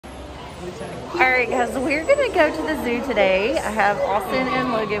Alright guys, we're gonna go to the zoo today. I have Austin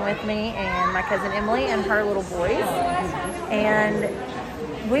and Logan with me and my cousin Emily and her little boys. And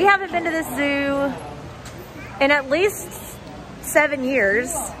we haven't been to this zoo in at least 7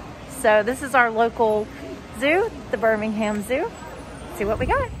 years. So this is our local zoo, the Birmingham Zoo. Let's see what we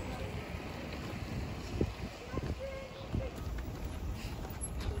got.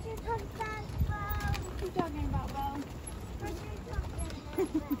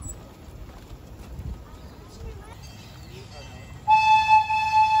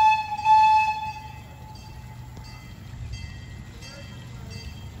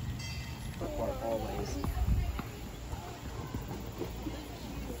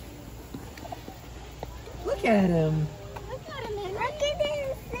 Look at him. Look at him. Look at him.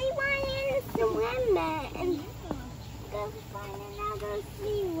 See one in the swimming. Go find another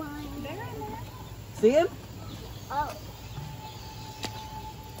sea one. See him? Oh.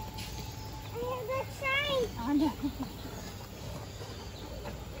 Here's a train. Oh no.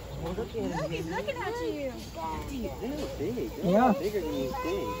 Oh, look at him. Look, he's looking at you. They're big. Yeah. Bigger than you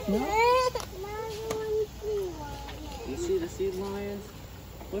think. You see the sea lions?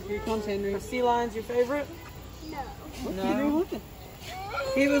 Look, here comes Henry. Are sea lions your favorite? No. Look, No. Henry, look at.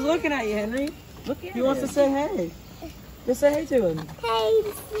 He was looking at you, Henry. Look at He wants to say hey. Just say hey to him. Hey,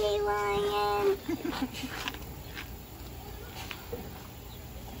 sea lion.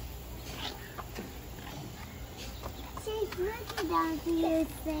 She's looking down to you,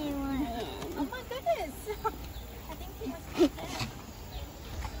 sea lion. Oh my goodness. I think he was dead.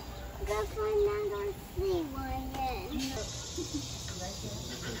 Go find another sea lion.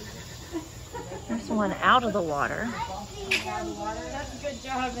 There's one out of the water. That's a good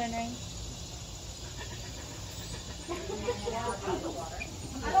job, Henry.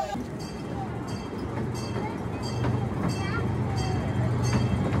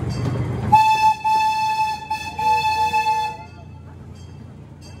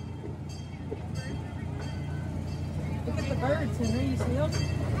 Look at the birds, Henry. You see them?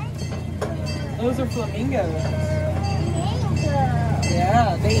 Those are flamingos.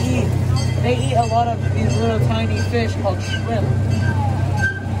 Yeah, they eat a lot of these little tiny fish called shrimp.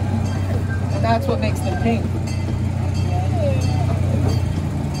 And that's what makes them pink.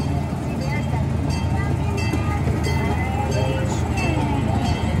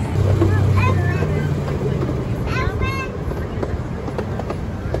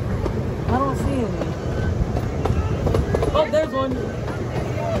 I don't see any. Oh, there's one.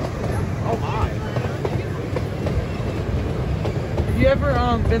 Oh my. Have you ever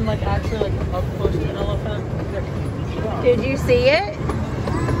been like actually like up close to an elephant? Did you see it?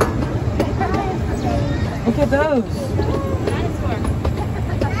 Look at those.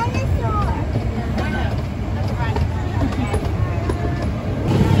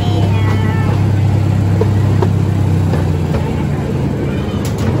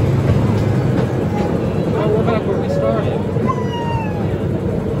 Oh, we're back where we started. I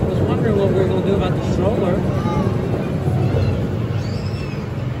was wondering what we were going to do about the stroller.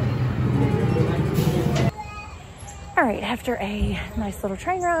 All right, after a nice little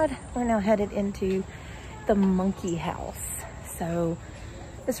train ride, we're now headed into the monkey house. So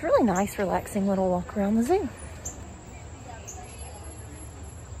it's really nice, relaxing little walk around the zoo.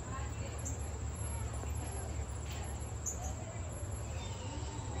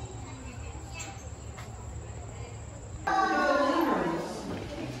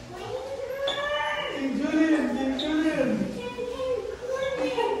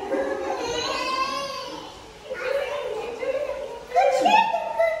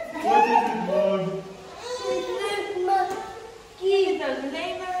 Those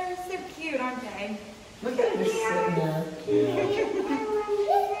neighbors, they're cute, aren't they? Look at him just sitting there.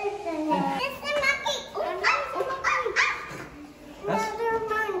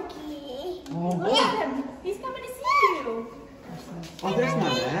 Oh, Look at him. He's coming to see you. Oh, there's my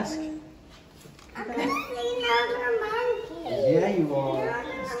mask. I'm going to see another monkey. Yeah, you are.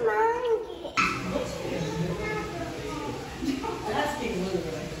 Another monkey.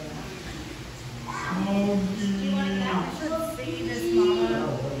 See this mama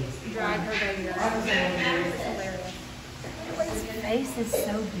drag her baby around. It's hilarious. His face is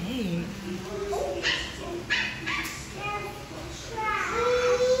so big.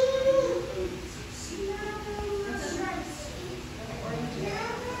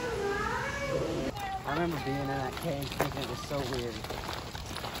 I remember being in that cage thinking it was so weird.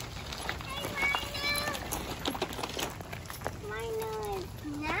 My nose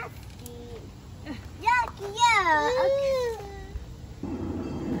is nasty. Yuck, yuck.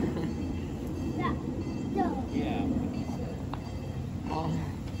 Yeah. Oh.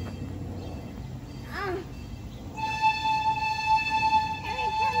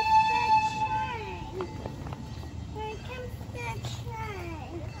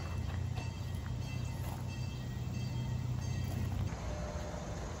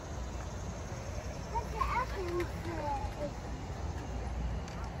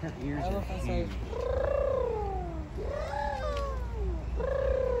 Her ears are Elephants huge.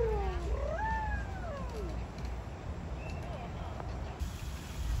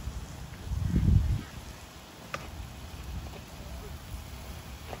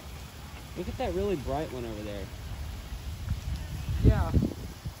 Look at that really bright one over there. Yeah. A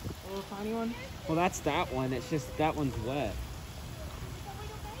little tiny one? Well, that's that one. It's just that one's wet.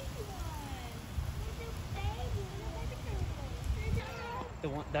 The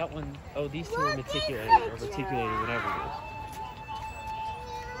one, that one, oh, these two are reticulated, or reticulated, whatever it is.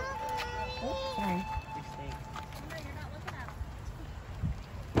 Oh, sorry. These things.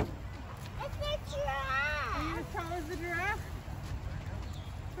 It's a giraffe. As tall as the giraffe?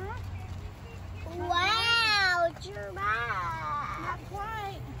 Wow, giraffe. Not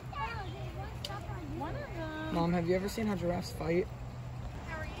quite. One of them. Mom, have you ever seen how giraffes fight?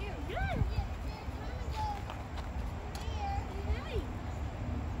 How are you? Good.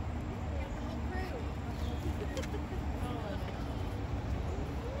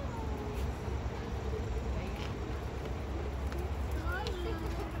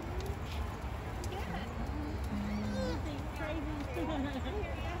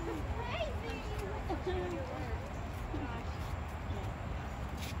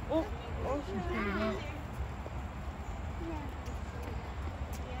 Oh, she's pretty hot.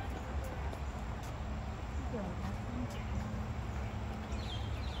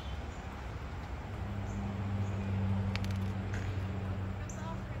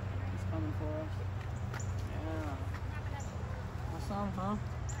 It's coming for us. Yeah. Awesome, huh?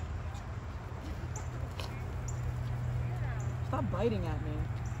 Stop biting at me.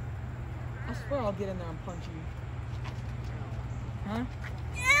 I swear I'll get in there and punch you. Huh?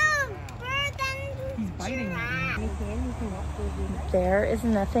 He's biting at me. There is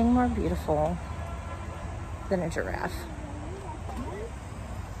nothing more beautiful than a giraffe.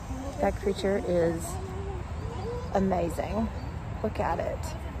 That creature is amazing. Look at it.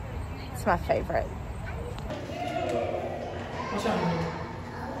 It's my favorite. What's up?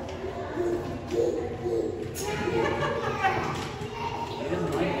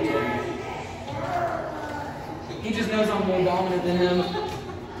 He just knows I'm more dominant than him.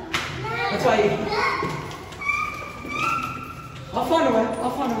 That's why I'll find a way.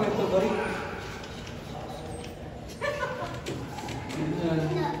 I'll find a way, little buddy.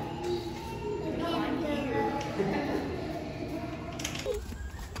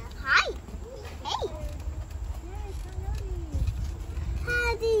 Hi. Hey.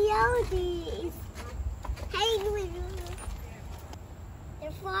 Howdy, yodies. Hey,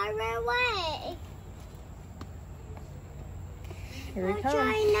 they're far away. Here he I'll comes.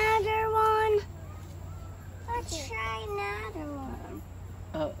 try another one. Let's try another one.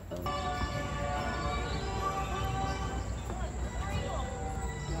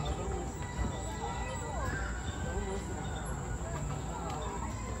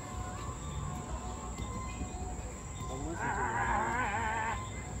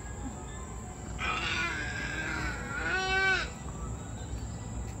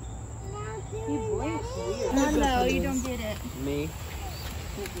 No, you don't get it. Me?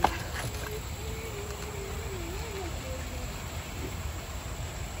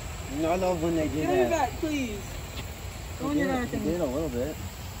 I love when they do Get on your back, please. Go on your back. They did a little bit.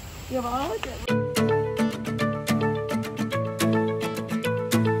 Yeah, but I like it.